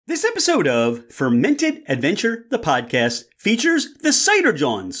This episode of Fermented Adventure, the podcast, features the Cider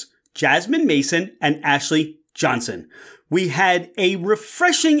Jawns, Jasmine Mason and Ashley Johnson. We had a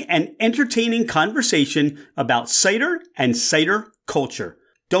refreshing and entertaining conversation about cider and cider culture.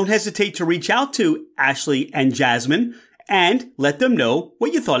 Don't hesitate to reach out to Ashley and Jasmine and let them know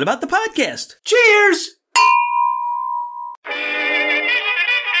what you thought about the podcast. Cheers!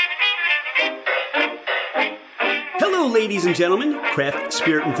 Hello, ladies and gentlemen, craft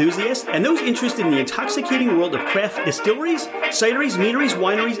spirit enthusiasts, and those interested in the intoxicating world of craft distilleries, cideries, meaderies,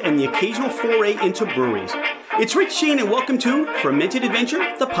 wineries, and the occasional foray into breweries. It's Rich Shane, and welcome to Fermented Adventure,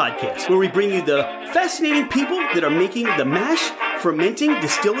 the podcast, where we bring you the fascinating people that are making the mash, fermenting,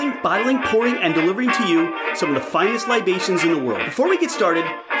 distilling, bottling, pouring, and delivering to you some of the finest libations in the world. Before we get started,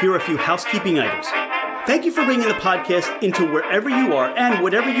 here are a few housekeeping items. Thank you for bringing the podcast into wherever you are and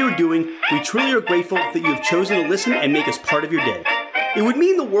whatever you're doing. We truly are grateful that you have chosen to listen and make us part of your day. It would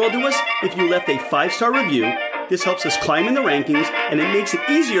mean the world to us if you left a 5-star review. This helps us climb in the rankings, and it makes it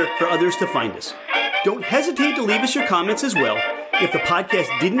easier for others to find us. Don't hesitate to leave us your comments as well. If the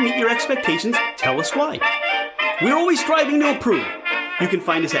podcast didn't meet your expectations, tell us why. We're always striving to improve. You can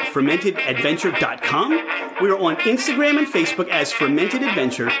find us at fermentedadventure.com. We are on Instagram and Facebook as Fermented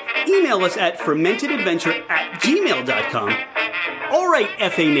Adventure. Email us at fermentedadventure@gmail.com. All right,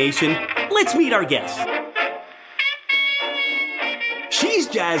 FA Nation, let's meet our guests. She's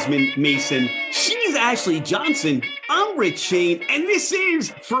Jasmine Mason. She's Ashley Johnson. I'm Rich Shane, and this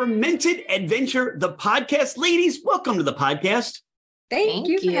is Fermented Adventure, the podcast. Ladies, welcome to the podcast. Thank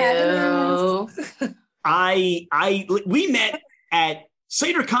you for having us. We met at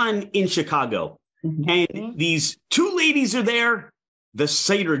CiderCon in Chicago, and these two ladies are there, the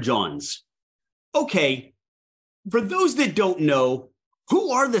Cider Jawns. Okay, for those that don't know,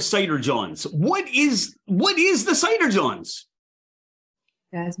 who are the Cider Jawns? What is the Cider Jawns?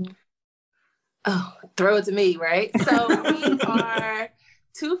 Jasmine. Oh, throw it to me, right? So we are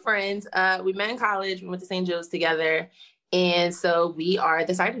two friends. We met in college. We went to St. Joe's together. And so we are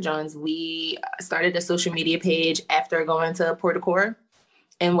the Cider Jawns. We started a social media page after going to Port de Coeur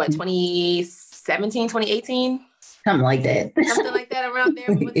in 2017, 2018? Something like that. Something like that around there.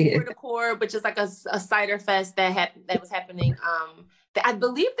 We went to Port de Coeur, which is like a cider fest that was happening. I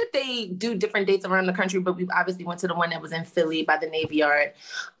believe that they do different dates around the country, but we obviously went to the one that was in Philly by the Navy Yard.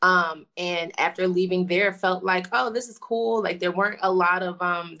 And after leaving there, felt like, oh, this is cool. Like there weren't a lot of,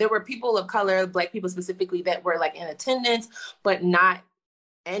 there were people of color, Black people specifically, that were like in attendance, but not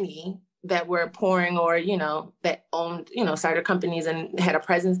any that were pouring or, that owned, cider companies and had a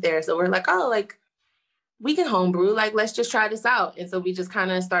presence there. So we're like, oh, like we can homebrew, like, let's just try this out. And so we just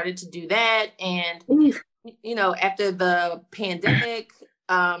kind of started to do that. And after the pandemic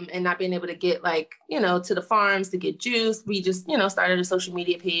and not being able to get to the farms to get juice, we just, started a social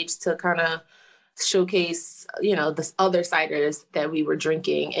media page to kind of showcase, the other ciders that we were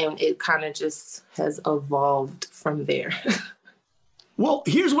drinking. And it kind of just has evolved from there. Well,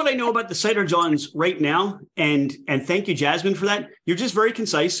 here's what I know about the Cider Jawns right now. And thank you, Jasmine, for that. You're just very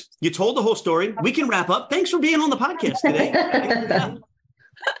concise. You told the whole story. We can wrap up. Thanks for being on the podcast today.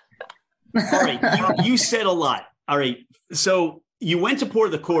 All right. You said a lot. All right. So you went to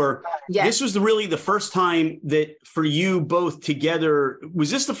Port de Coeur. Yes. This was really the first time that for you both together, was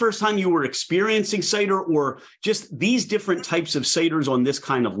this the first time you were experiencing cider or just these different types of ciders on this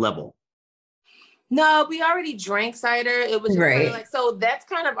kind of level? No, we already drank cider. It was just right. So that's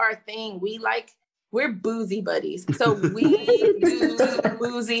kind of our thing. We're boozy buddies. So we do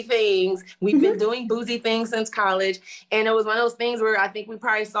boozy things. We've been doing boozy things since college. And it was one of those things where I think we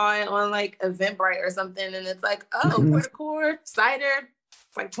probably saw it on like Eventbrite or something. And it's like, oh, Port de Coeur, cider,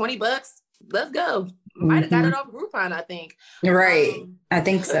 it's like $20. Let's go. Might have got it off Groupon, I think. Right. I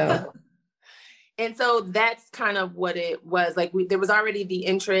think so. And so that's kind of what it was. Like there was already the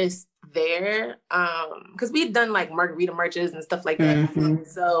interest there. Because we'd done like margarita merches and stuff like that.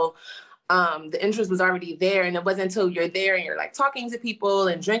 So the interest was already there, and it wasn't until you're there and you're like talking to people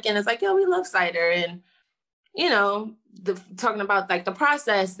and drinking. It's like, yo, we love cider, and talking about like the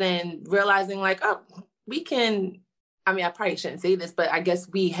process and realizing like, oh, we can. I mean, I probably shouldn't say this, but I guess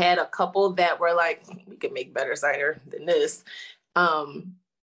we had a couple that were like, we could make better cider than this.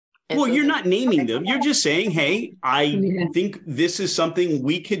 Well, you're not naming them. You're just saying, hey, I think this is something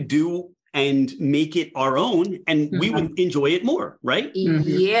we could do and make it our own, and we would enjoy it more, right?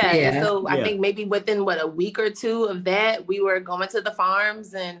 Yeah. So I think maybe within a week or two of that, we were going to the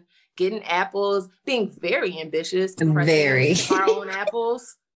farms and getting apples, being very ambitious. Very. Our own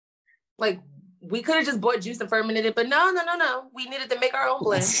apples. Like we could have just bought juice and fermented it, but no. We needed to make our own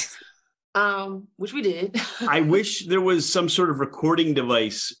blend. Which we did. I wish there was some sort of recording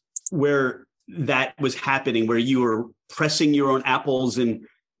device where that was happening, where you were pressing your own apples, and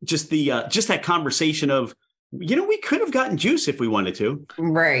just that conversation of, we could have gotten juice if we wanted to.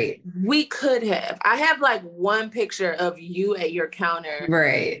 Right. We could have. I have like one picture of you at your counter.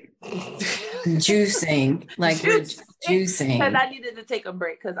 Right. Juicing. Like juicing. Because I needed to take a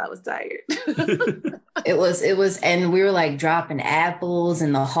break because I was tired. It was, and we were like dropping apples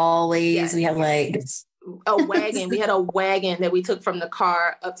in the hallways. Yes. We had like a wagon. We had a wagon that we took from the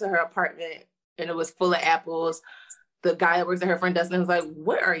car up to her apartment, and it was full of apples. The guy that works at her front desk was like,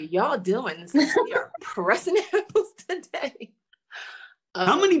 "What are y'all doing? We are pressing apples today."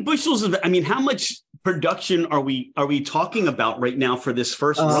 How many bushels how much production are we talking about right now for this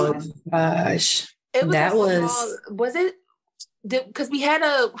first run? Gosh, was it? Because we had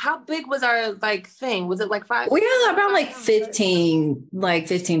how big was our thing? Was it like 5? We had around 15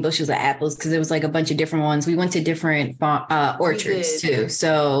 bushels of apples, because there was like a bunch of different ones. We went to different orchards too,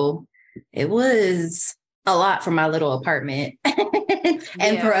 so it was a lot for my little apartment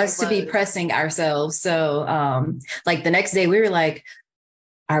and for us to be pressing ourselves. So the next day we were like,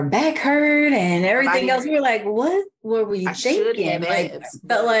 our back hurt and everything else. We were like, what were we thinking?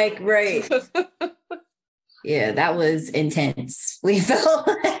 Right. Yeah, that was intense. We felt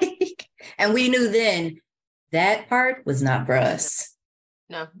like, and we knew then that part was not for us.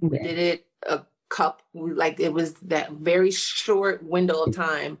 No, we did it it was that very short window of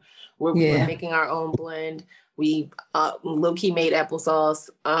time where we were making our own blend. We low-key made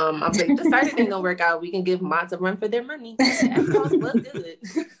applesauce. I was like, the cider thing don't work out. We can give Mott's a run for their money. Applesauce was good.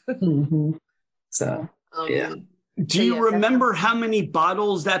 Mm-hmm. So, Do you remember how many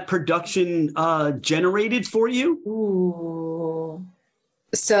bottles that production generated for you? Ooh.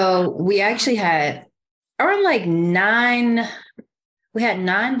 So we actually had around 9. We had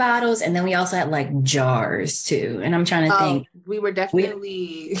 9 bottles, and then we also had jars too. And I'm trying to think. We were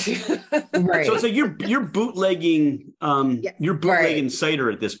definitely right. So you're bootlegging. You're bootlegging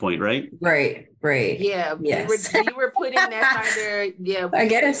cider at this point, right? Right. Yeah. Yes. We were putting that cider. Yeah. I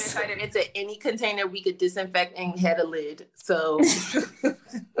guess cider into any container we could disinfect and had a lid. So.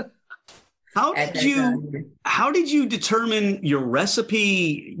 How did you determine your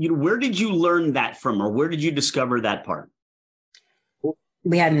recipe? Where did you learn that from, or where did you discover that part?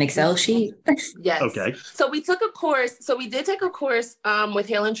 We had an Excel sheet. Yes. Okay. So we took a course. So we did take a course with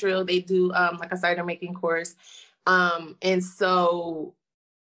Hale and Trill. They do a cider making course. And so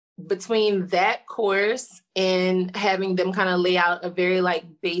between that course and having them kind of lay out a very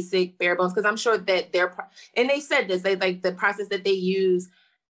basic bare bones, because I'm sure that and they said this, the process that they use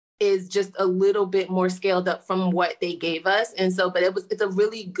is just a little bit more scaled up from what they gave us. And so, but it's a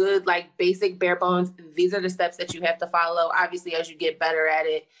really good, basic bare bones. These are the steps that you have to follow. Obviously, as you get better at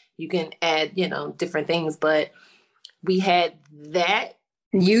it, you can add, different things, but we had that.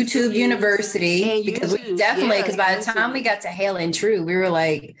 YouTube University, because we definitely, because by the time we got to Hale and True, we were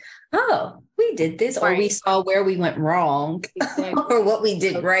like, oh, we did this, or we saw where we went wrong or what we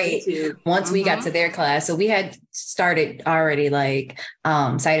did right once we got to their class. So we had started already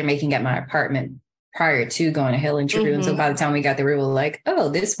cider making at my apartment prior to going to Hale and True. And so by the time we got there, we were like, oh,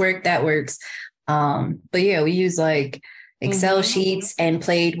 this worked, that works. But yeah, we used Excel sheets and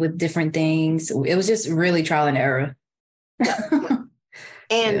played with different things. It was just really trial and error.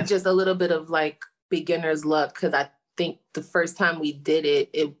 And just a little bit of beginner's luck, because I think the first time we did it,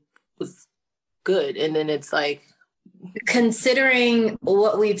 it was good. And then it's considering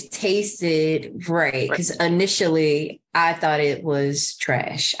what we've tasted, right? Because initially I thought it was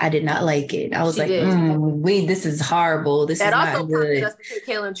trash. I did not like it. I was this is horrible. This is not good. That also prompted us to take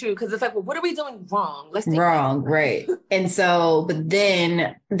Hale and True, because it's well, what are we doing wrong? Let's take wrong, right? And so, but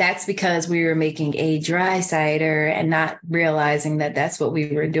then that's because we were making a dry cider and not realizing that that's what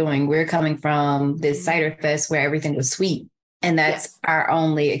we were doing. We're coming from this cider fest where everything was sweet. And that's our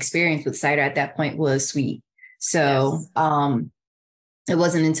only experience with cider at that point was sweet. So it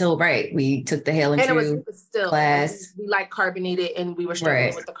wasn't until we took the Hale and True class. We carbonated, and we were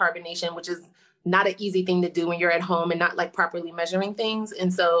struggling with the carbonation, which is not an easy thing to do when you're at home and not properly measuring things.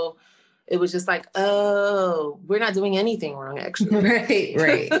 And so it was just oh, we're not doing anything wrong, actually.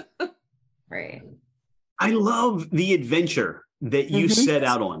 Right. I love the adventure that you set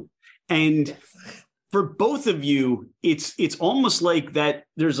out on. And for both of you, it's almost like that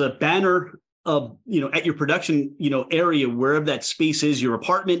there's a banner of, at your production, area, wherever that space is, your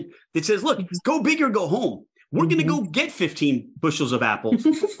apartment, that says, look, go big or go home. We're going to go get 15 bushels of apples.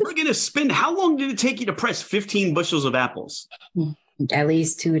 We're going to spend, how long did it take you to press 15 bushels of apples? At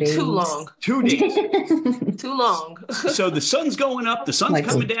least 2 days. Too long. 2 days. Too long. So the sun's going up, the sun's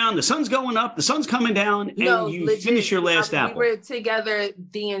coming down, the sun's going up, the sun's coming down, and you legit, finish your last apple. We were together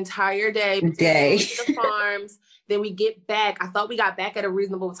the entire day. To the farms. Then we get back. I thought we got back at a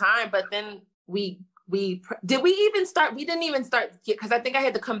reasonable time, but then we did we even start? We didn't even start because I think I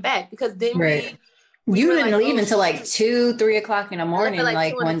had to come back because then you didn't leave until like 2, 3 o'clock in the morning,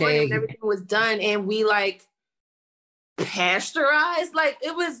 like one day. When everything was done, and we like pasteurized, like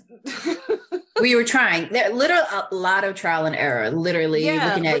it was. We were trying. There literally a lot of trial and error. Literally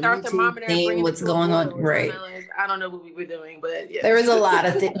looking at YouTube, seeing what's going on. Right. Like, I don't know what we were doing, but there was a lot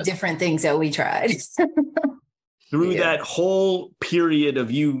of different things that we tried. Through that whole period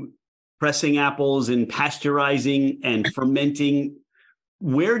of you pressing apples and pasteurizing and fermenting,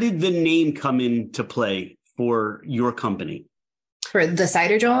 where did the name come into play for your company? For the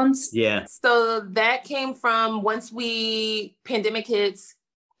Cider Jawns? Yeah. So that came from once pandemic hits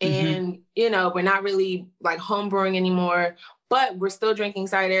and, we're not really like home brewing anymore, but we're still drinking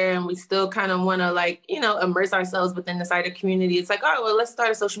cider and we still kind of want to like, immerse ourselves within the cider community. It's like, oh, well, let's start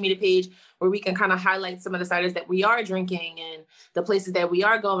a social media page where we can kind of highlight some of the ciders that we are drinking and the places that we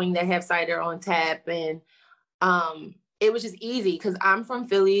are going that have cider on tap. And it was just easy because I'm from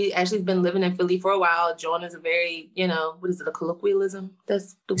Philly. Ashley's been living in Philly for a while. Joan is a very, what is it, a colloquialism?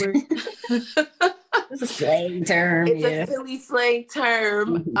 That's the word. It's a slang term. It's a Philly slang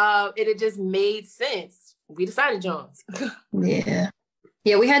term. It just made sense. We decided Jawns. Yeah,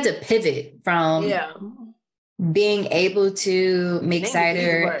 we had to pivot from being able to make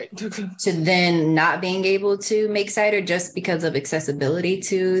cider to then not being able to make cider just because of accessibility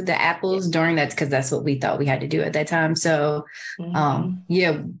to the apples during that, because that's what we thought we had to do at that time. So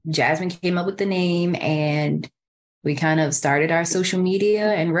Jasmine came up with the name and we kind of started our social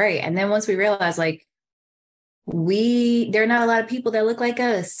media and then once we realized like there are not a lot of people that look like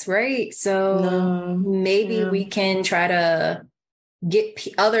us, right? So maybe we can try to get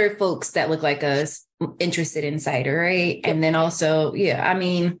other folks that look like us interested in cider, right? And then also, we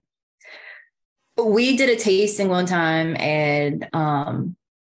did a tasting one time and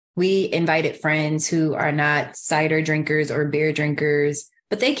we invited friends who are not cider drinkers or beer drinkers,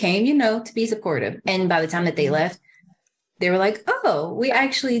 but they came, to be supportive. And by the time that they left, they were like, oh, we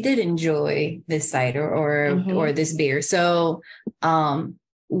actually did enjoy this cider or this beer. So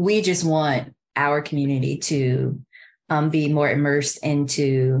we just want our community to be more immersed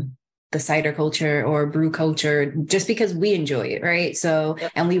into the cider culture or brew culture just because we enjoy it, right? So,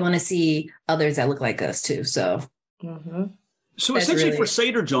 and we want to see others that look like us too. So, so essentially for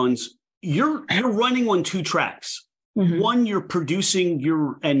Cider Jawns, you're running on 2 tracks. One, you're producing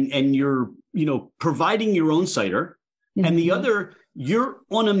and you're, providing your own cider. And the other, you're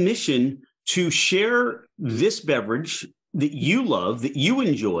on a mission to share this beverage that you love, that you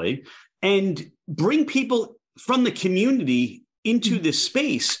enjoy, and bring people from the community into this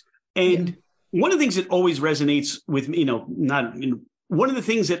space. And one of the things that always resonates with me, one of the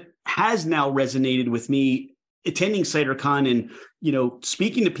things that has now resonated with me attending CiderCon and,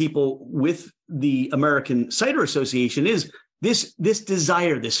 speaking to people with the American Cider Association is this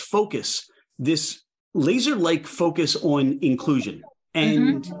desire, this focus, this laser-like focus on inclusion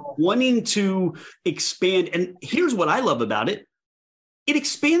and wanting to expand. And here's what I love about it. It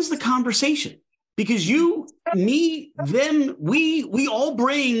expands the conversation because you, me, them, we all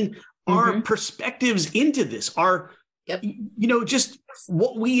bring our perspectives into this, our, just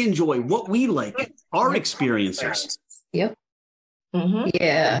what we enjoy, what we like, our experiences. Yep.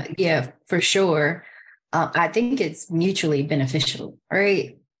 Yeah, for sure. I think it's mutually beneficial,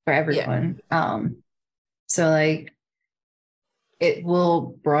 right? For everyone. So like it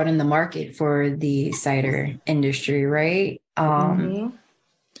will broaden the market for the cider industry, right? So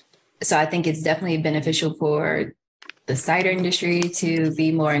I think it's definitely beneficial for the cider industry to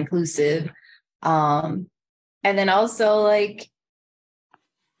be more inclusive. And then also like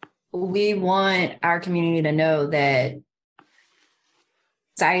we want our community to know that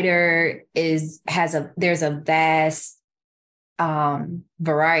cider there's a vast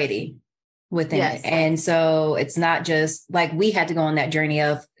variety within it. And so it's not just like we had to go on that journey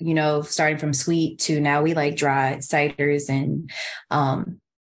of, starting from sweet to now we like dry ciders and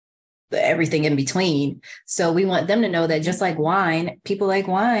everything in between. So we want them to know that just like wine, people like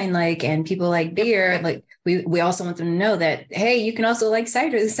wine, and people like beer, like we also want them to know that, hey, you can also like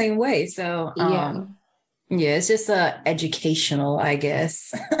cider the same way. So it's just educational, I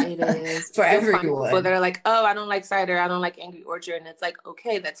guess. It is for everyone. People they're like, oh, I don't like cider, I don't like Angry Orchard, and it's like,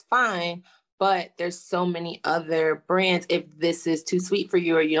 okay, that's fine. But there's so many other brands. If this is too sweet for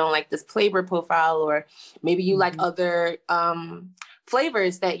you, or you don't like this flavor profile, or maybe you like other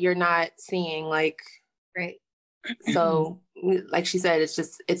flavors that you're not seeing. Like, Right. So like she said,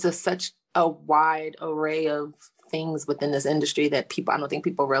 it's such a wide array of things within this industry that I don't think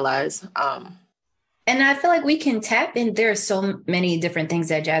people realize. And I feel like we can tap in. There are so many different things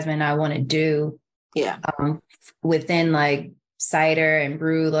that Jasmine and I want to do. Yeah. Within like cider and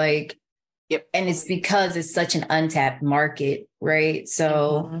brew, like, yep. And it's because it's such an untapped market, right?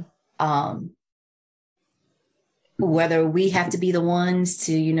 So, whether we have to be the ones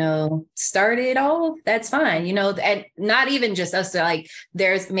to, start it all, that's fine, and not even just us, like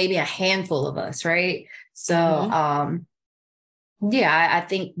there's maybe a handful of us, right? So, yeah, I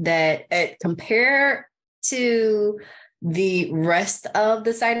think that compared to the rest of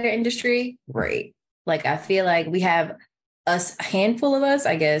the cider industry, right? Like, I feel like we have a handful of us,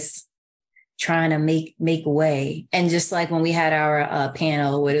 I guess, trying to make way. And just like when we had our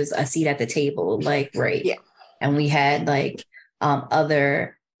panel, where it was a seat at the table, like, right. Yeah. And we had like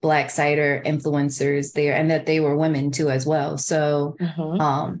other Black cider influencers there, and that they were women too as well. So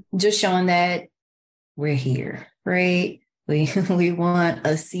just showing that we're here, right? We want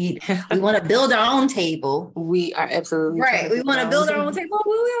a seat. We want to build our own table. We are absolutely right. We want to build our own table, but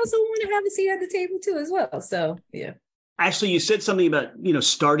we also want to have a seat at the table too as well. So yeah. Ashley, you said something about,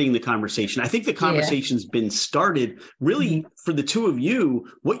 starting the conversation. I think the conversation's been started really for the two of you.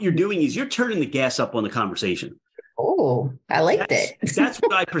 What you're doing is you're turning the gas up on the conversation. Oh, I like that. That's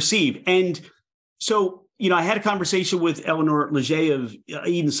what I perceive. And so, I had a conversation with Eleanor Leger of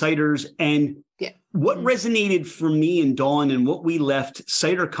Eden Ciders, and what resonated for me and Dawn and what we left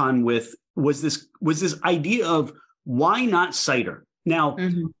CiderCon with was this idea of why not cider? Now,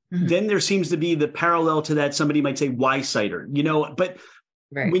 then there seems to be the parallel to that. Somebody might say, why cider? But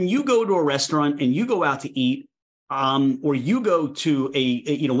when you go to a restaurant and you go out to eat, or you go to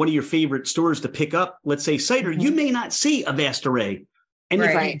a one of your favorite stores to pick up, let's say cider, you may not see a vast array. And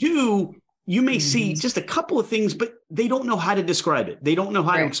if you do, you may see just a couple of things, but they don't know how to describe it. They don't know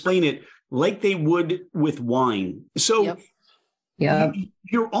how to explain it like they would with wine. So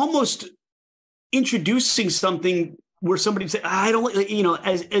you're almost introducing something where somebody say, I don't like,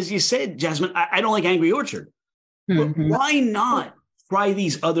 as you said, Jasmine, I don't like Angry Orchard. But why not try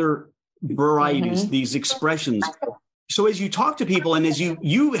these other varieties, these expressions? So as you talk to people and as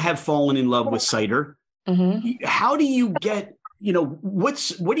you have fallen in love with cider, how do you get, what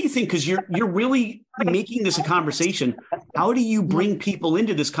do you think? Because you're really making this a conversation. How do you bring people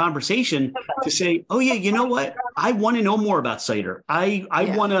into this conversation to say, oh yeah, you know what? I want to know more about cider. I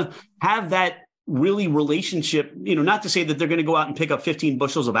want to have that really relationship, not to say that they're going to go out and pick up 15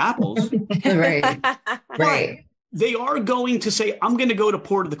 bushels of apples. Right. They are going to say, I'm going to go to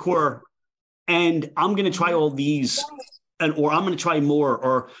Port of the Core and I'm going to try all these, or I'm going to try more.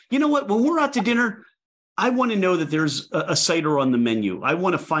 Or, you know what? When we're out to dinner, I want to know that there's a cider on the menu. I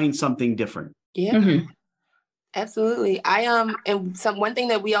want to find something different. Yeah, absolutely. And one thing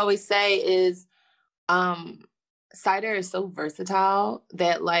that we always say is cider is so versatile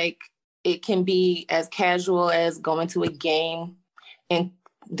that like, it can be as casual as going to a game and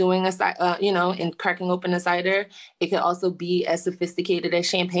doing and cracking open a cider. It can also be as sophisticated as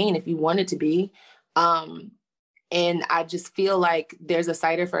champagne if you want it to be. And I just feel like there's a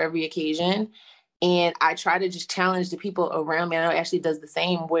cider for every occasion. And I try to just challenge the people around me. I know Ashley does the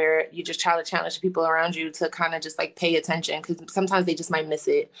same, where you just try to challenge the people around you to kind of just like pay attention, because sometimes they just might miss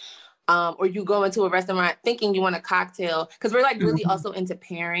it. Or you go into a restaurant thinking you want a cocktail, because we're like really also into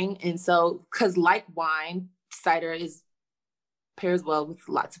pairing. And so, because like wine, cider pairs well with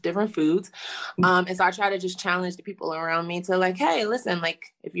lots of different foods. And so I try to just challenge the people around me to like, hey, listen,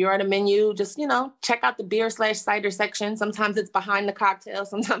 like if you're at a menu, just, check out the beer/cider section. Sometimes it's behind the cocktail.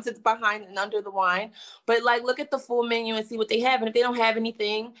 Sometimes it's behind and under the wine. But like, look at the full menu and see what they have. And if they don't have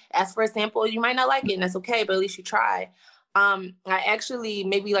anything, ask for a sample. You might not like it, and that's okay, but at least you try. I actually,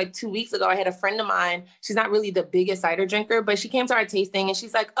 maybe like 2 weeks ago, I had a friend of mine. She's not really the biggest cider drinker, but she came to our tasting and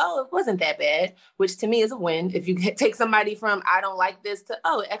she's like, oh, it wasn't that bad, which to me is a win. If you take somebody from, I don't like this, to,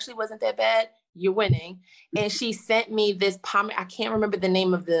 oh, it actually wasn't that bad, you're winning. And she sent me this I can't remember the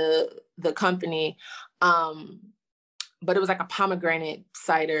name of the company, but it was like a pomegranate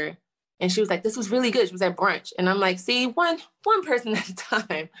cider. And she was like, this was really good. She was at brunch. And I'm like, see, one person at a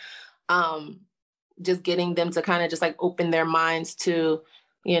time. Just getting them to kind of just like open their minds to,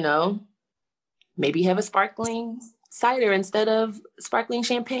 maybe have a sparkling cider instead of sparkling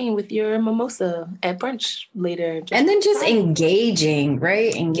champagne with your mimosa at brunch later. And then just engaging,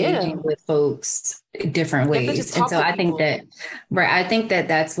 right? Engaging with folks different ways. And so I think that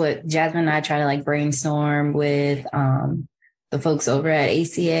that's what Jasmine and I try to like brainstorm with the folks over at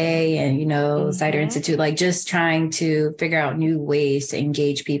ACA and, you know, Cider Institute, like just trying to figure out new ways to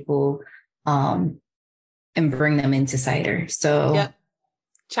engage people and bring them into cider. So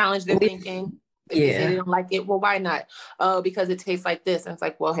challenge their thinking. If they say they don't like it, well, why not? Oh, because it tastes like this. And it's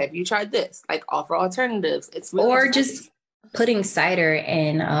like, well, have you tried this? Like, offer alternatives. It's really or just putting cider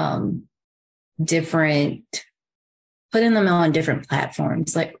in putting them on different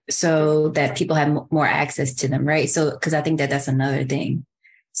platforms, like so that people have more access to them, right? So, because I think that that's another thing.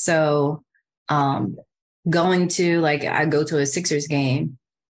 So, going to like, I go to a Sixers game.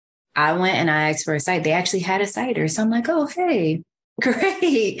 I went and I asked for a cider. They actually had a cider, so I'm like, oh, hey,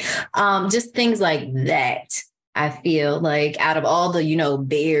 great. Just things like that. I feel like out of all the, you know,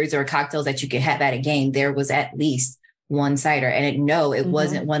 beers or cocktails that you could have at a game, there was at least one cider, and it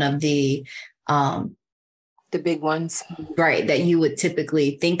wasn't one of the big ones, right, that you would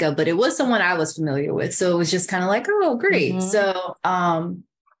typically think of, but it was someone I was familiar with. So it was just kind of like, oh, great. So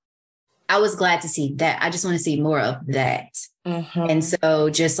I was glad to see that. I just want to see more of that. And so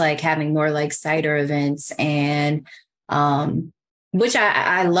just like having more like cider events and which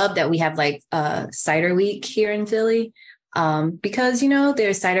I love that we have like Cider Week here in Philly. Because, you know,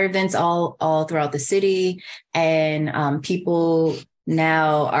 there's cider events all throughout the city, and people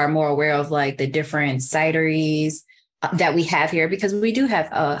now are more aware of like the different cideries that we have here, because we do have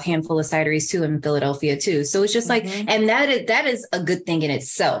a handful of cideries too in Philadelphia too. So it's just like, and that is a good thing in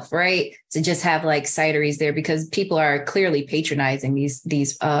itself, right? To just have like cideries there, because people are clearly patronizing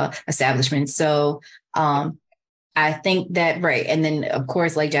these establishments. So I think that, right. And then of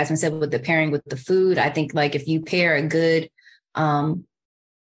course, like Jasmine said, with the pairing with the food, I think like if you pair a good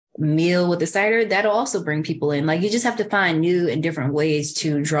meal with the cider, that'll also bring people in. Like you just have to find new and different ways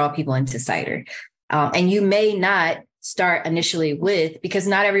to draw people into cider. And you may not start initially with, because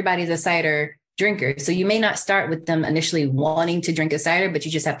not everybody's a cider drinker. So you may not start with them initially wanting to drink a cider, but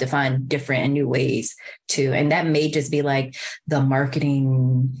you just have to find different and new ways to. And that may just be like the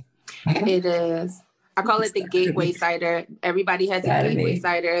marketing. It is. I call it the gateway cider. Everybody has a gateway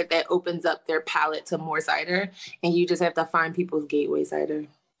cider that opens up their palate to more cider. And you just have to find people's gateway cider.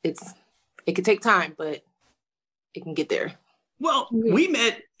 It can take time, but it can get there. Well, we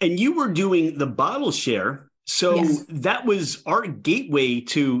met and you were doing the bottle share. So that was our gateway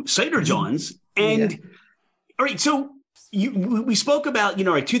to Cider Jawns. And all right, so we spoke about, you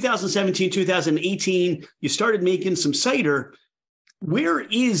know, like 2017, 2018, you started making some cider. Where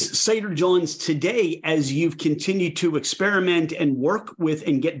is Cider Jawns today as you've continued to experiment and work with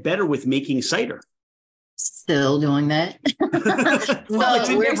and get better with making cider? Still doing that. Well, it's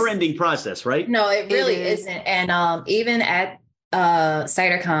a never-ending process, right? No, it really isn't. And even at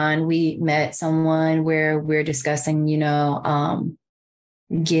CiderCon, we met someone where we're discussing, you know,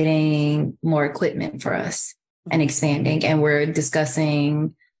 getting more equipment for us and expanding. And we're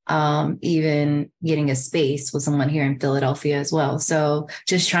discussing even getting a space with someone here in Philadelphia as well. So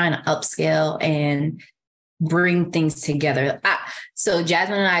just trying to upscale and bring things together. So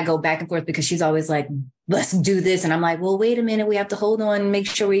Jasmine and I go back and forth because she's always like, let's do this. And I'm like, well, wait a minute. We have to hold on and make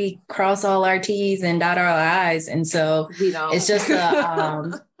sure we cross all our T's and dot our I's. And so it's just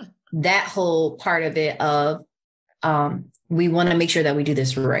that whole part of it of we want to make sure that we do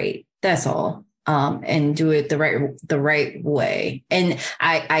this right. That's all. And do it the right way. And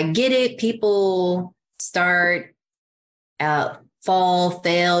I get it. People start fall,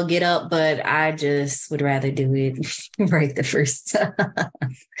 fail, get up, but I just would rather do it right the first time.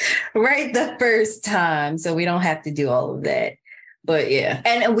 Right the first time. So we don't have to do all of that. But yeah.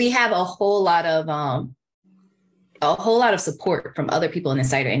 And we have a whole lot of support from other people in the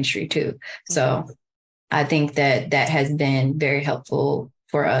cider industry too. So I think that has been very helpful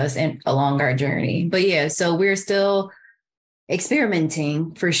for us and along our journey. But yeah, so we're still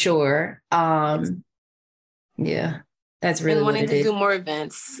experimenting for sure. Yeah. That's really and wanting what it to is. do more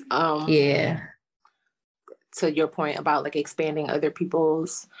events. To your point about like expanding other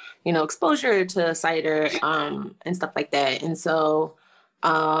people's, you know, exposure to cider and stuff like that. And so,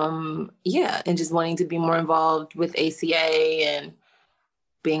 and just wanting to be more involved with ACA and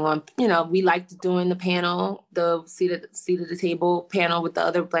being on, you know, we liked doing the panel, the seat at the table panel with the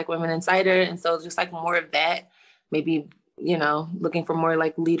other Black women in cider. And so just like more of that, maybe, you know, looking for more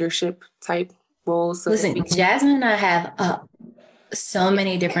like leadership type roles. So listen, Jasmine and I have so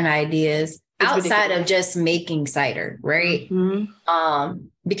many different ideas outside of just making cider, right?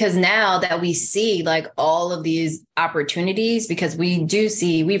 Because now that we see like all of these opportunities, because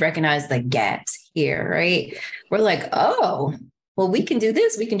we recognize the gaps here, right? We're like, oh, well, we can do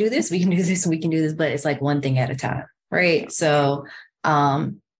this, we can do this, we can do this, we can do this, but it's like one thing at a time, right? So,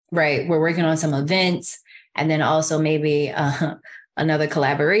 right, we're working on some events. and then also maybe another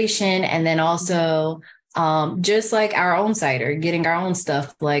collaboration. And then also just like our own cider, getting our own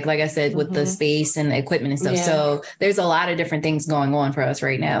stuff, like I said, with the space and the equipment and stuff. Yeah. So there's a lot of different things going on for us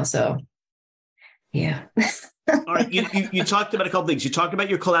right now. So yeah. All right. You talked about a couple things. You talked about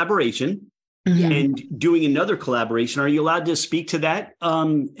your collaboration and doing another collaboration. Are you allowed to speak to that?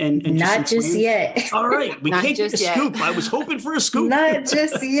 And not just yet. All right. We can't get a scoop. I was hoping for a scoop. Not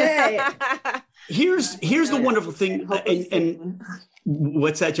just yet. Here's the wonderful thing. And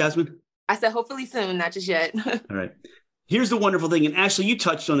what's that, Jasmine? I said, hopefully soon, not just yet. All right. Here's the wonderful thing. And Ashley, you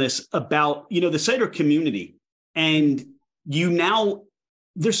touched on this about, the cider community, and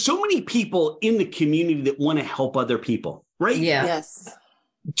there's so many people in the community that want to help other people, right? Yeah. Yes.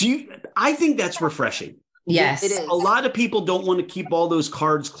 I think that's refreshing. Yes. It is. A lot of people don't want to keep all those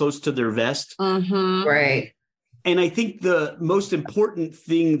cards close to their vest. Mm-hmm. Right. And I think the most important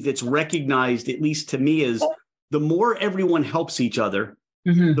thing that's recognized, at least to me, is the more everyone helps each other,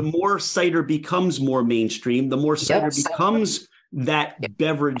 the more cider becomes more mainstream, the more cider becomes that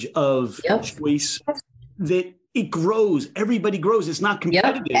beverage of choice, that it grows. Everybody grows. It's not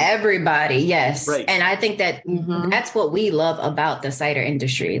competitive. Everybody. Yes. Right. And I think that that's what we love about the cider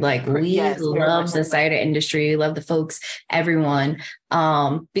industry. Like we love the cider industry. We love the folks, everyone.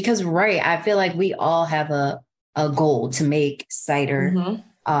 Because I feel like we all have a goal to make cider,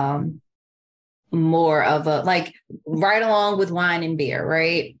 more of a, like, right along with wine and beer,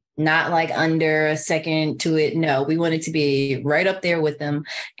 right? Not like under a second to it. No, we want it to be right up there with them.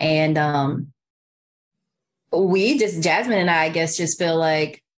 And Jasmine and I guess, just feel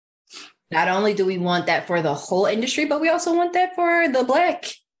like not only do we want that for the whole industry, but we also want that for the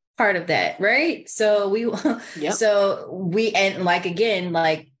Black part of that, right? So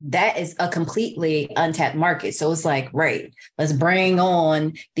that is a completely untapped market. So it's like, right, let's bring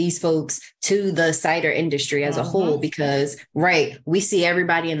on these folks to the cider industry as a whole, because we see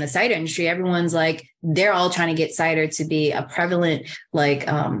everybody in the cider industry, everyone's like, they're all trying to get cider to be a prevalent,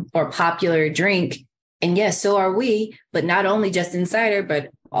 or popular drink. And yes, so are we, but not only just in cider, but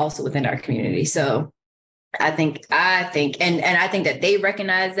also within our community. So I think, and I think that they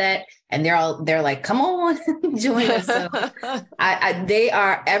recognize that, and they're like, come on, join us. So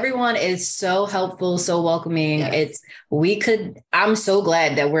everyone is so helpful, so welcoming. Yes. I'm so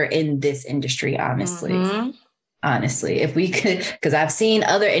glad that we're in this industry, honestly. Honestly, if we could, because I've seen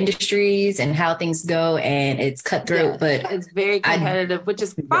other industries and how things go, and it's cutthroat, but it's very competitive, which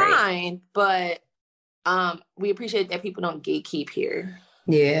is fine. But we appreciate that people don't gatekeep here.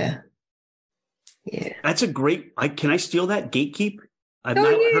 Yeah. That's a great. Can I steal that? Gatekeep? I've not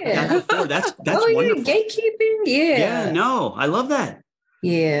heard that before. That's wonderful. Gatekeeping. Yeah. Yeah. No, I love that.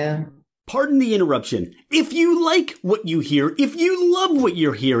 Yeah. Pardon the interruption. If you like what you hear, if you love what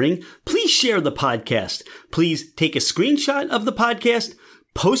you're hearing, please share the podcast. Please take a screenshot of the podcast,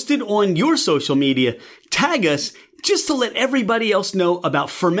 post it on your social media, tag us, just to let everybody else know about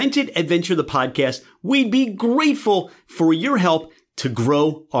Fermented Adventure, the podcast. We'd be grateful for your help to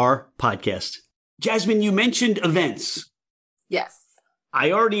grow our podcast. Jasmine, you mentioned events. Yes.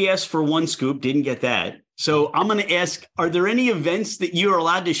 I already asked for one scoop, didn't get that. So I'm going to ask, are there any events that you are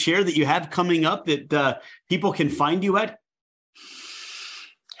allowed to share that you have coming up that people can find you at?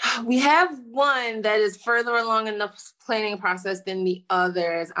 We have one that is further along in the planning process than the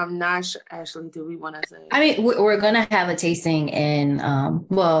others. I'm not sure. Ashley, do we want to say? I mean, we're going to have a tasting in,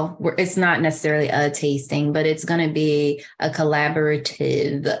 it's not necessarily a tasting, but it's going to be a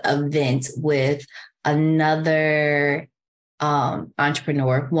collaborative event with another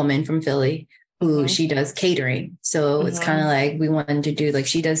entrepreneur woman from Philly who she does catering. So it's kind of like we wanted to do, like,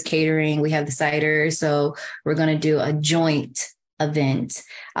 she does catering. We have the cider. So we're going to do a joint event.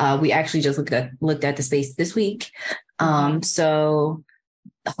 We actually just looked at the space this week. So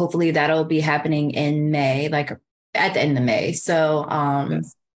hopefully that'll be happening in May, like at the end of May. So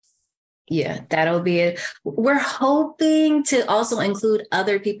that'll be it. We're hoping to also include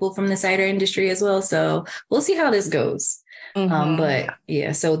other people from the cider industry as well. So we'll see how this goes.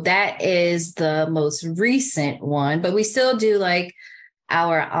 So that is the most recent one, but we still do like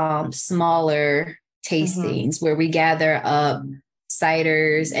our smaller tastings where we gather up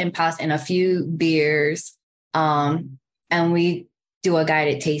ciders and a few beers, and we do a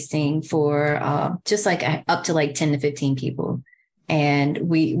guided tasting for just like up to like 10 to 15 people. And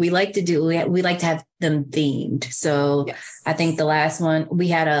we like to have them themed. So I think the last one, we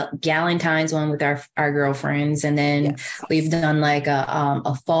had a Galentine's one with our girlfriends. And then we've done like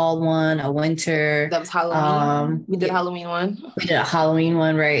a fall one, a winter. That was Halloween. We did a Halloween one. We did a Halloween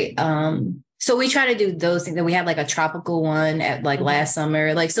one, right? So we try to do those things. That we had like a tropical one at like last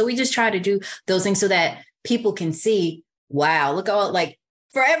summer. Like, so we just try to do those things so that people can see, wow, look all like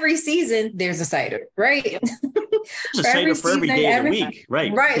for every season, there's a cider, right? There's a cider for every day of the week,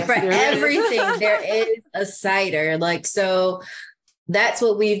 right? Right. Yes, For there is. everything, there is a cider. Like, so that's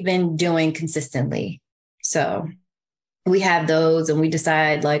what we've been doing consistently. So we have those and we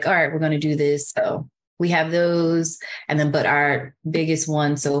decide like, all right, we're going to do this. So we have those. And then, but our biggest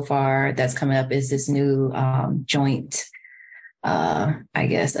one so far that's coming up is this new joint, I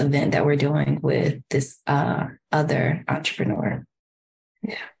guess, event that we're doing with this other entrepreneur.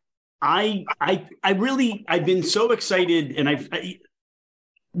 Yeah. I've been so excited, and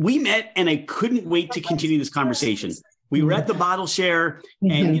we met and I couldn't wait to continue this conversation. We were at the bottle share,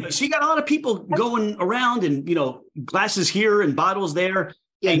 and so you got a lot of people going around, and glasses here and bottles there.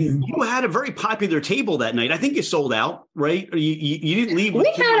 Yes. And you had a very popular table that night. I think you sold out, right? Or you didn't leave.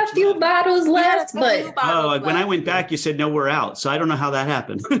 We had a few bottles left, but when I went back, you said no, we're out. So I don't know how that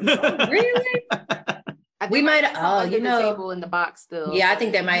happened. Really? We might the table in the box still. Yeah, I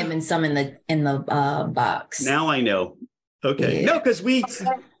think there might have been some in the box. Now I know. Okay. Yeah. No, because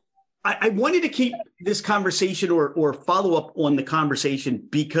I wanted to keep this conversation or follow up on the conversation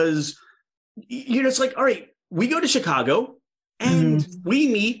because it's like, all right, we go to Chicago and we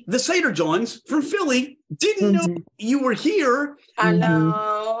meet the Cider Jawns from Philly. Didn't know you were here. I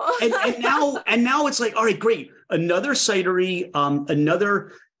know. and now it's like, all right, great. Another cidery,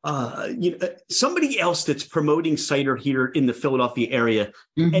 another somebody else that's promoting cider here in the Philadelphia area.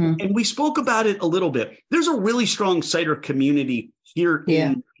 And we spoke about it a little bit. There's a really strong cider community here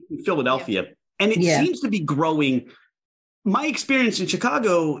in Philadelphia. And it seems to be growing. My experience in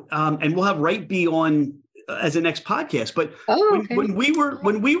Chicago, and we'll have Wright be on as the next podcast. But when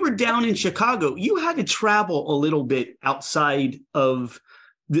we were down in Chicago, you had to travel a little bit outside of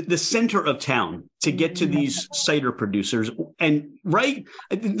the center of town to get to these cider producers. And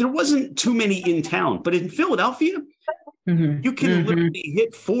there wasn't too many in town, but in Philadelphia, you can literally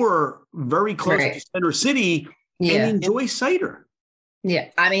hit 4 very close to center city and enjoy cider. Yeah.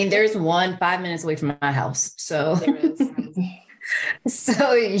 I mean, there's one 5 minutes away from my house. So, there is.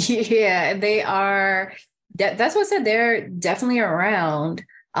 So yeah, they are, that's what I said. They're definitely around.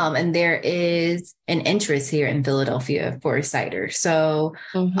 And there is an interest here in Philadelphia for cider. So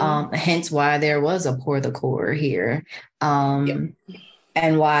hence why there was a Pour the Core here. And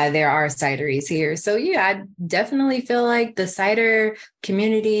why there are cideries here. So yeah, I definitely feel like the cider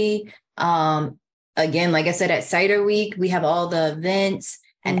community, again, like I said, at Cider Week, we have all the events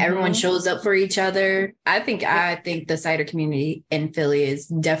and everyone shows up for each other. I think the cider community in Philly is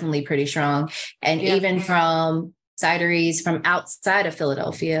definitely pretty strong. And even from cideries from outside of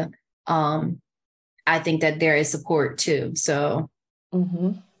Philadelphia, I think that there is support too. So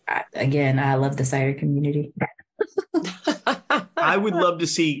I love the cider community. I would love to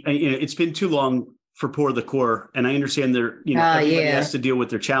see, it's been too long for Pour the Core, and I understand everybody has to deal with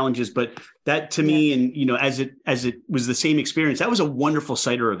their challenges, but that to me, and as it was the same experience, that was a wonderful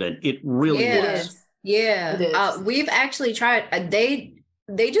cider event. It really was. Yeah. We've actually tried,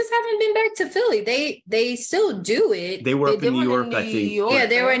 they just haven't been back to Philly. They still do it. They were up in New York, I think. Yeah,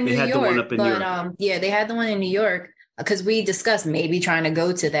 they were in New York. They had the one up in New York. They had the one in New York because we discussed maybe trying to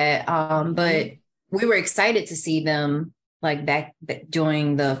go to that. But we were excited to see them like back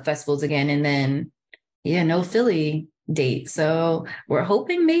doing the festivals again. And then, no Philly date. So we're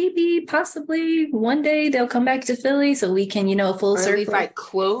hoping maybe possibly one day they'll come back to Philly so we can, full circle. Like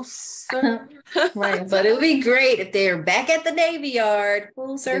closer. Right. But it would be great if they're back at the Navy Yard,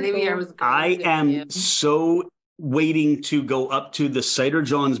 full circle. The Navy Yard was great. I am so waiting to go up to the Cider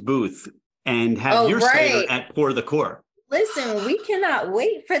Jawns booth and have your cider at Pour the Core. Listen, we cannot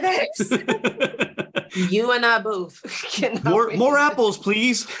wait for that. You and I both cannot more apples,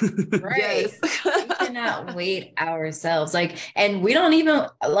 please. Right. Yes. We cannot wait ourselves. And we don't even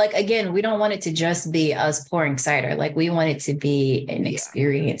again, we don't want it to just be us pouring cider. We want it to be an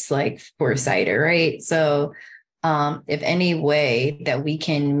experience for cider, right? So if any way that we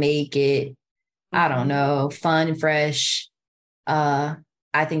can make it, I don't know, fun and fresh,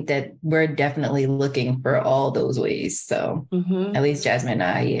 I think that we're definitely looking for all those ways. So at least Jasmine and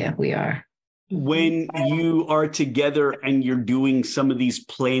I, we are. When you are together and you're doing some of these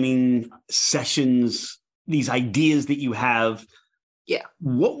planning sessions, these ideas that you have,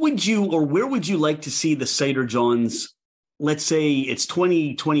 what would you, or where would you like to see the Cider Jawns? Let's say it's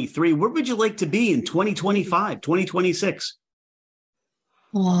 2023. Where would you like to be in 2025, 2026?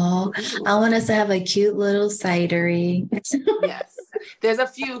 Oh, I want us to have a cute little cidery. Yes. There's a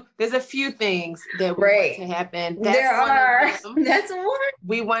few things that we want to happen. There are. That's one.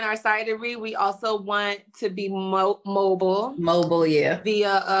 We want our cidery. We also want to be mobile. Mobile, yeah.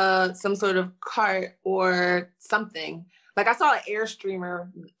 Via some sort of cart or something. Like I saw an Airstreamer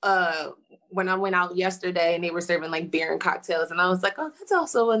when I went out yesterday, and they were serving like beer and cocktails, and I was like, oh, that's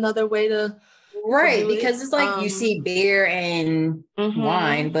also another way to. Right, because it's like you see beer and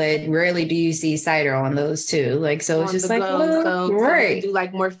wine, but rarely do you see cider on those two. Like, so it's just like, well, right. So do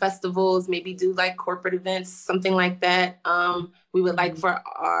like more festivals, maybe do like corporate events, something like that. We would like for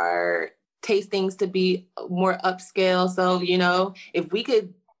our tastings to be more upscale. So, you know, if we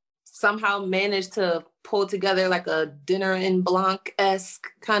could somehow manage to pull together like a dinner in Blanc-esque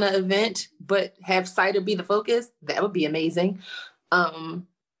kind of event, but have cider be the focus, that would be amazing.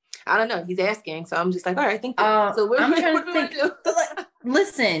 I don't know. He's asking, so I'm just like, all right, thank you. So I'm trying to think.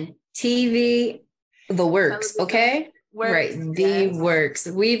 Listen, TV, the works, okay? Works, right, the works.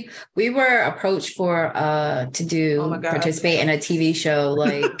 We were approached for to participate in a TV show,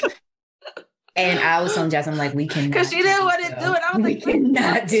 like, and I was telling Jasmine, like, we cannot, because she didn't want to do it. I was we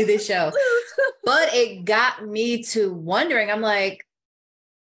cannot do this show. But it got me to wondering. I'm like,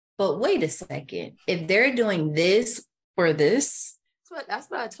 but wait a second, if they're doing this for this.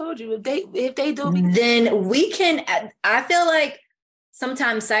 That's what I told you. If they do, then we can. I feel like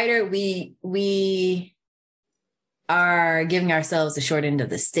sometimes cider, we are giving ourselves the short end of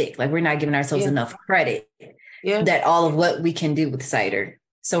the stick. Like we're not giving ourselves enough credit that all of what we can do with cider.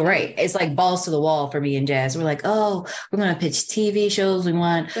 So right, it's like balls to the wall for me and Jazz. We're like, oh, we're gonna pitch TV shows. We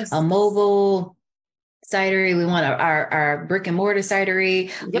want a mobile cidery. We want our brick and mortar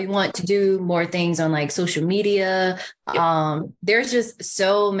cidery. We want to do more things on like social media. There's just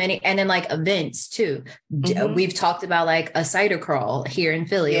so many, and then like events too. We've talked about like a cider crawl here in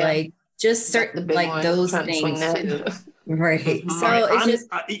Philly, like just certain like those things too. Right. So it's just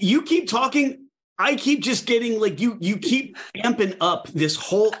you keep talking. I keep just getting like you keep amping up this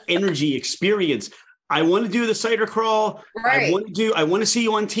whole energy experience. I want to do the cider crawl. Right. I want to see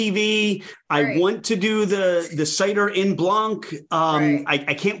you on TV. I want to do the cider in Blanc.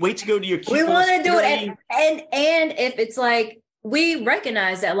 I can't wait to go to your We want to do it. And if it's like, we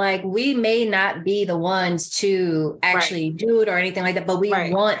recognize that like we may not be the ones to actually do it or anything like that, but we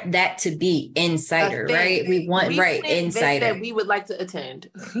want that to be in cider, right? We want in cider that we would like to attend.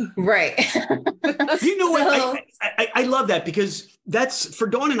 Right. You know what? I love that, because that's for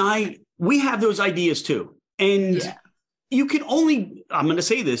Dawn and I. We have those ideas too. And you can only, I'm going to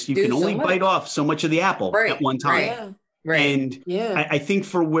say this, you can only bite off so much of the apple at one time. And I think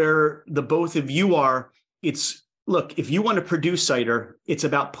for where the both of you are, it's, look, if you want to produce cider, it's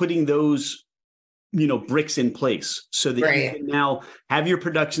about putting those, bricks in place so that you can now have your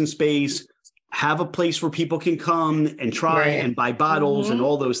production space, have a place where people can come and try and buy bottles and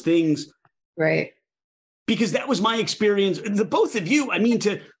all those things. Right. Because that was my experience. The both of you, I mean,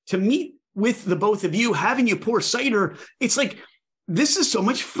 to meet with the both of you, having you pour cider, it's like, this is so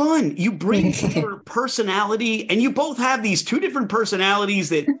much fun. You bring your personality, and you both have these two different personalities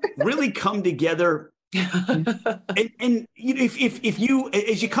that really come together. and if you,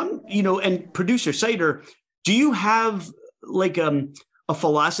 as you come, and produce your cider, do you have like a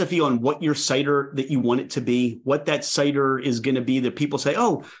philosophy on what your cider that you want it to be, what that cider is going to be that people say,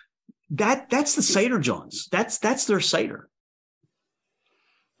 oh, that's the cider Jawns. That's their cider.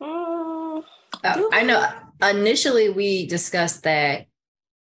 I know initially we discussed that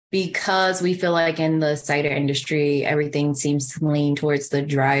because we feel like in the cider industry, everything seems to lean towards the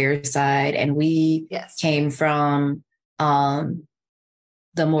drier side. And we came from the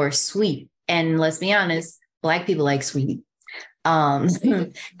more sweet. And let's be honest, Black people like sweet.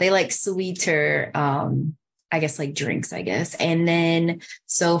 They like sweeter, I guess, like drinks, I guess. And then,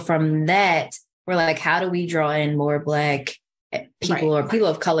 so from that, we're like, how do we draw in more Black people or people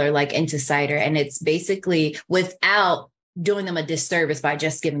of color, like into cider? And it's basically without doing them a disservice by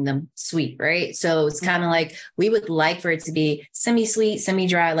just giving them sweet, right? So it's kind of like, we would like for it to be semi-sweet,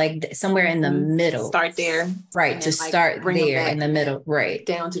 semi-dry, like somewhere in the middle. Start there. Right. To start there in the middle. Right.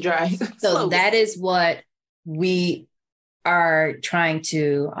 Down to dry. So that is what we are trying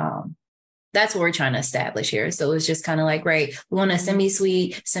to, that's what we're trying to establish here. So it's just kind of like, right, we want a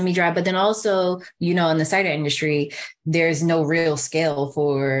semi-sweet, semi-dry, but then also, in the cider industry, there's no real scale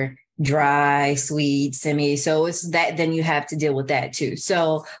for dry, sweet, semi. So it's that, then you have to deal with that too.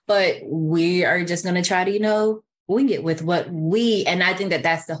 So, but we are just going to try to, wing it with what and I think that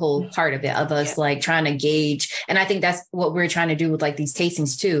that's the whole part of it, of us like trying to gauge. And I think that's what we're trying to do with like these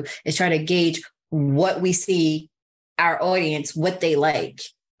tastings too, is try to gauge what we see our audience what they like.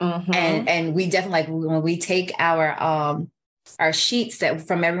 And we definitely, like, when we take our sheets that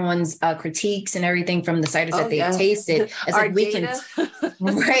from everyone's critiques and everything from the ciders that they've tasted, it's like we can,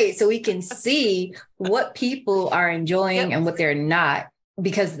 right. So we can see what people are enjoying and what they're not,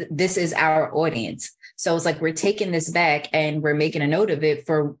 because this is our audience. So it's like, we're taking this back and we're making a note of it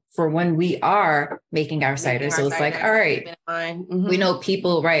for when we are making our cider. So it's like, all right, we know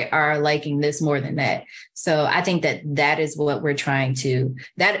people, right, are liking this more than that. So I think that is what we're trying to,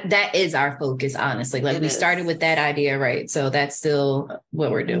 that is our focus, honestly. Like, we started with that idea, right? So that's still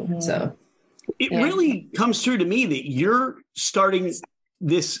what we're doing. So it really comes through to me that you're starting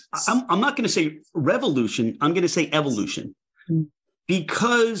this, I'm not going to say revolution, I'm going to say evolution,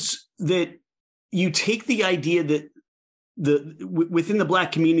 because that you take the idea that within the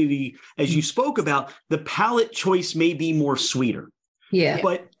Black community, as you spoke about, the palate choice may be more sweeter. Yeah.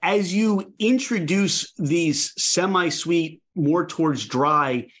 But as you introduce these semi-sweet, more towards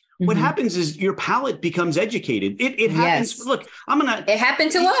dry, what happens is your palate becomes educated. It happens. Yes. Look, it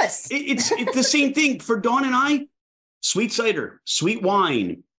happened to us. It's the same thing for Dawn and I. Sweet cider, sweet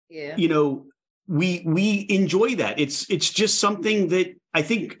wine. Yeah. You know, we enjoy that. It's just something that I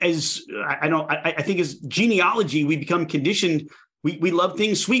think as genealogy, we become conditioned. We love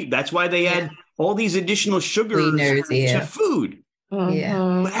things sweet. That's why they add all these additional sugars to food.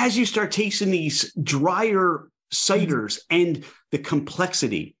 But as you start tasting these drier ciders and the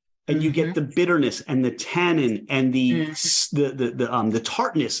complexity, and you get the bitterness and the tannin and the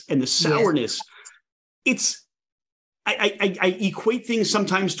tartness and the sourness, I equate things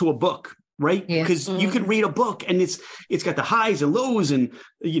sometimes to a book. Right. Because you could read a book and it's got the highs and lows and,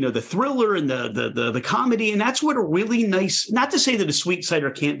 you know, the thriller and the comedy. And that's what a really nice, not to say that a sweet cider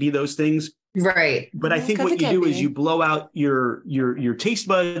can't be those things. Right. But I think what you do is you blow out your taste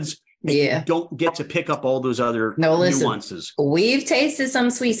buds. And you don't get to pick up all those other nuances. We've tasted some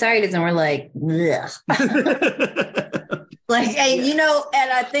sweet ciders and we're like, like, and you know,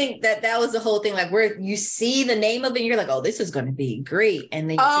 and I think that was the whole thing. Like, where you see the name of it, and you're like, oh, this is going to be great. And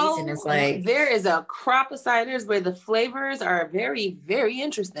then you taste it, and it's like, there is a crop of ciders where the flavors are very, very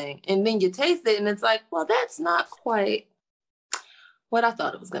interesting. And then you taste it and it's like, well, that's not quite what I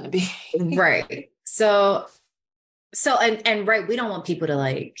thought it was going to be. Right. So, and right. We don't want people to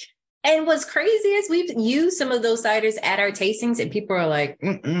like, and what's crazy is we've used some of those ciders at our tastings and people are like,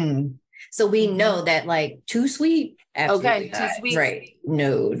 So we know that, like, too sweet. Absolutely too sweet. Right.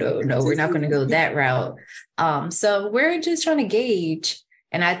 No, we're not going to go that route. So we're just trying to gauge.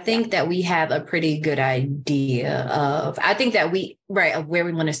 And I think that we have a pretty good idea of where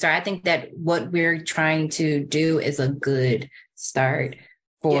we want to start. I think that what we're trying to do is a good start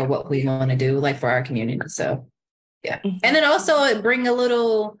for what we want to do, like, for our community. So, yeah. And then also bring a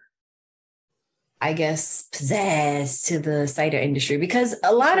little, I guess, pizzazz to the cider industry, because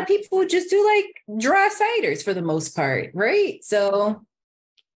a lot of people just do like dry ciders for the most part, right? So,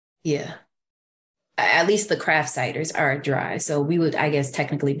 yeah, at least the craft ciders are dry. So we would, I guess,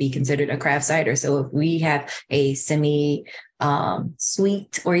 technically be considered a craft cider. So if we have a semi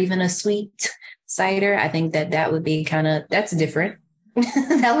sweet or even a sweet cider, I think that would be that's different.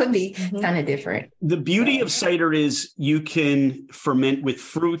 That would be kind of different. The beauty of cider is you can ferment with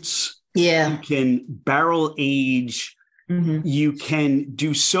fruits. Yeah. You can barrel age. You can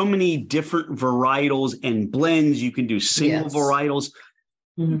do so many different varietals and blends. You can do single varietals.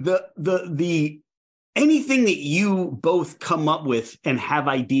 The anything that you both come up with and have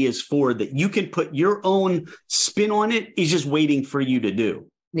ideas for that you can put your own spin on it is just waiting for you to do.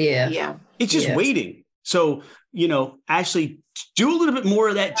 Yeah. It's just waiting. So, you know, Ashley, do a little bit more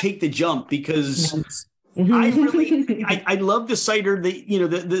of that. Take the jump, because I love the cider that, you know,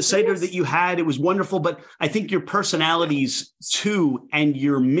 the cider that you had. It was wonderful, but I think your personalities too, and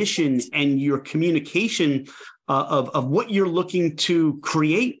your mission and your communication of what you're looking to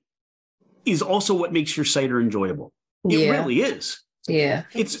create is also what makes your cider enjoyable. It really is. Yeah.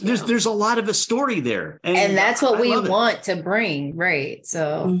 There's a lot of a story there. And that's what we want to bring. Right.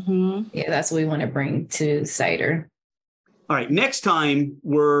 So that's what we want to bring to cider. All right. Next time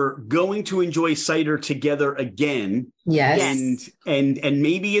we're going to enjoy cider together again. Yes. And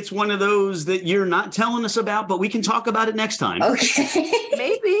maybe it's one of those that you're not telling us about, but we can talk about it next time. Okay.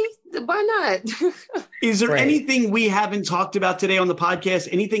 Maybe. Why not? Is there anything we haven't talked about today on the podcast?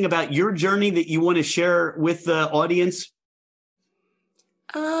 Anything about your journey that you want to share with the audience?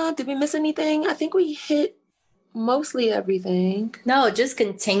 Did we miss anything? I think we hit mostly everything. No, just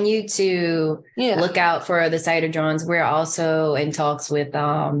continue to look out for the cider Jawns. We're also in talks with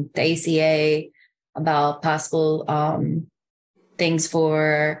the ACA about possible things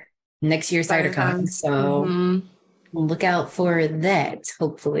for next year's CiderCon. So Look out for that,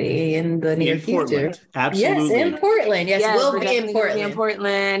 hopefully, in the near future. Portland. Absolutely. Yes, in Portland. Yes, we'll be in Portland. In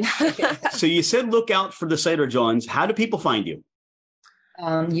Portland. So you said look out for the Cider Jawns. How do people find you?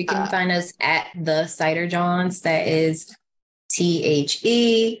 You can find us at the Cider Jawns. That is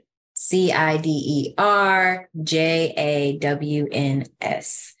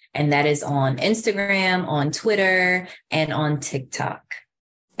TheCiderJawns. And that is on Instagram, on Twitter, and on TikTok.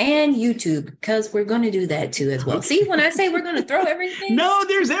 And YouTube, because we're going to do that too as well. Okay. See, when I say we're going to throw everything. No,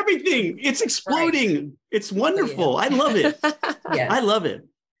 there's everything. It's exploding. Right. It's wonderful. I love it. Yes. I love it.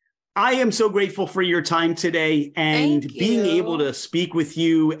 I am so grateful for your time today and being able to speak with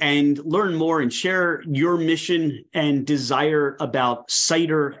you and learn more and share your mission and desire about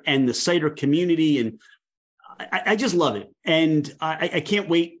cider and the cider community. And I just love it. And I can't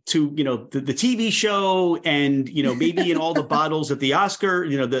wait to, the TV show and, maybe in all the bottles at the Oscar,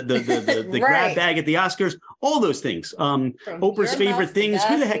 the right. grab bag at the Oscars, all those things. Oprah's favorite things.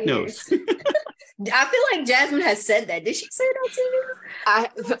 Who the heck knows? I feel like Jasmine has said that. Did she say that to you?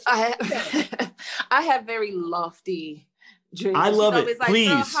 I have very lofty dreams. I love it. Like,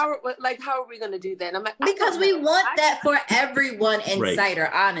 please. How are we going to do that? I'm like, because we want that for everyone in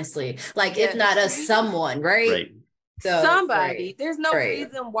cider, honestly. Like, if not us, someone, right? Right. So, somebody. Right. There's no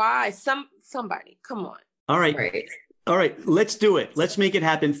reason why. Somebody. Come on. All right. Right. All right, let's do it. Let's make it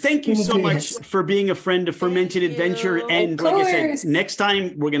happen. Thank you so much for being a friend of Fermented Adventure. And like I said, next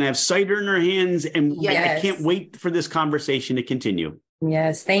time we're going to have cider in our hands. And I can't wait for this conversation to continue.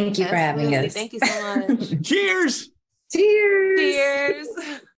 Yes, thank you for having us. Thank you so much. Cheers. Cheers. Cheers.